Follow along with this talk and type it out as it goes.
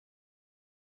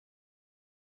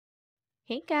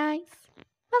Hey guys,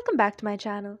 welcome back to my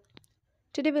channel.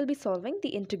 Today we'll be solving the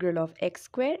integral of x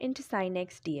square into sin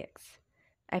x dx.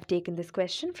 I've taken this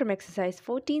question from exercise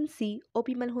 14C OP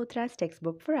Malhotra's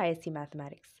textbook for ISC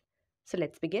Mathematics. So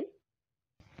let's begin.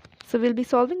 So we'll be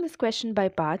solving this question by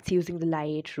parts using the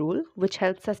Liaid Rule, which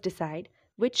helps us decide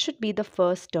which should be the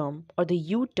first term or the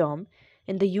u term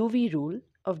in the uv rule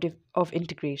of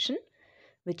integration,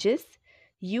 which is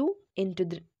u into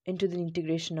the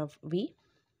integration of v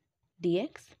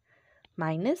dx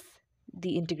minus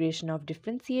the integration of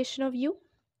differentiation of u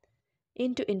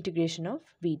into integration of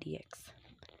v dx.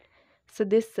 So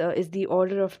this is the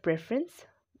order of preference,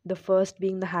 the first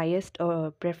being the highest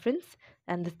preference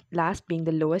and the last being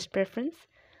the lowest preference,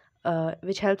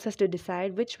 which helps us to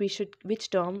decide which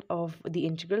term of the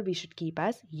integral we should keep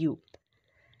as u.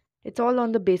 It's all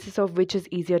on the basis of which is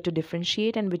easier to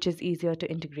differentiate and which is easier to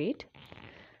integrate.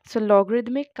 So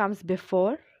logarithmic comes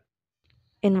before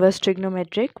inverse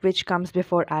trigonometric, which comes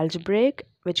before algebraic,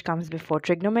 which comes before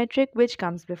trigonometric, which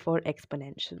comes before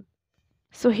exponential.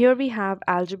 So here we have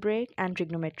algebraic and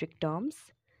trigonometric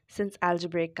terms. Since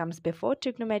algebraic comes before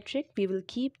trigonometric, we will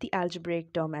keep the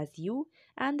algebraic term as u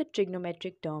and the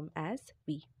trigonometric term as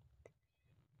v.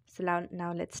 So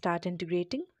now let's start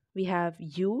integrating. We have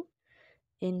u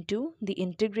into the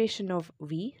integration of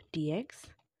v dx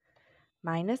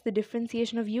minus the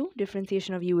differentiation of u.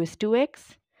 Differentiation of u is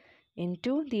 2x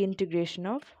into the integration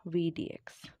of v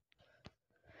dx.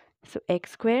 So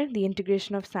x squared, the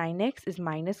integration of sin x is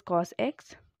minus cos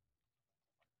x.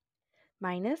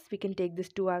 Minus, we can take this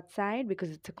 2 outside because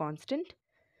it's a constant.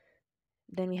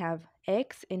 Then we have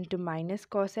x into minus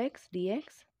cos x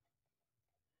dx.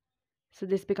 So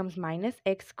this becomes minus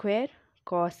x squared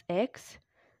cos x.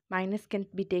 Minus can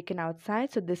be taken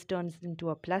outside, so this turns into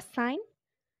a plus sign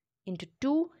into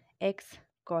 2x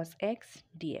cos x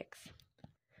dx.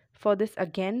 For this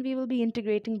again we will be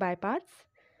integrating by parts.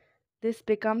 This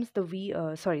becomes the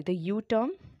the u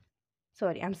term.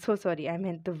 I'm so sorry, I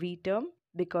meant the v term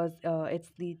because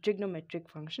it's the trigonometric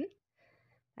function.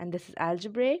 And this is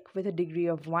algebraic with a degree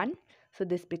of 1. So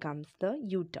this becomes the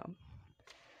u term.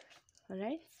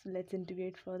 Alright, so let's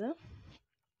integrate further.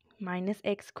 Minus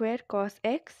x squared cos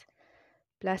x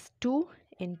plus 2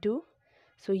 into,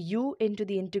 so u into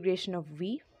the integration of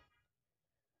v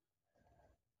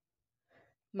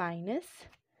minus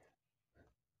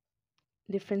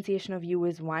differentiation of u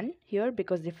is 1 here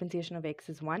because differentiation of x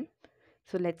is 1.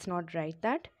 So let's not write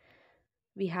that.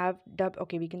 We have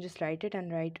we can just write it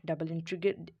and write double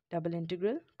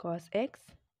integral cos x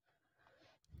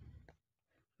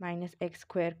minus x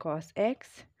squared cos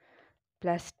x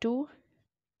plus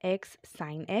 2x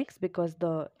sin x because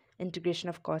the integration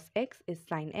of cos x is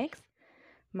sin x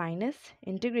minus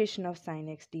integration of sin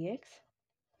x dx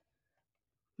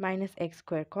minus x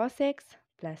squared cos x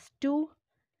plus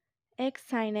 2x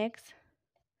sin x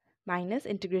minus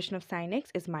integration of sin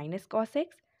x is minus cos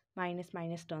x, minus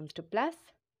minus turns to plus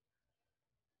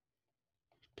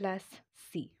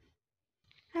c.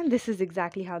 And this is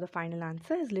exactly how the final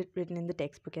answer is written in the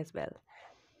textbook as well.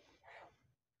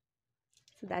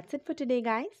 So that's it for today,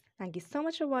 guys. Thank you so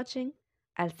much for watching.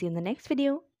 I'll see you in the next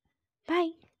video.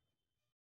 Bye.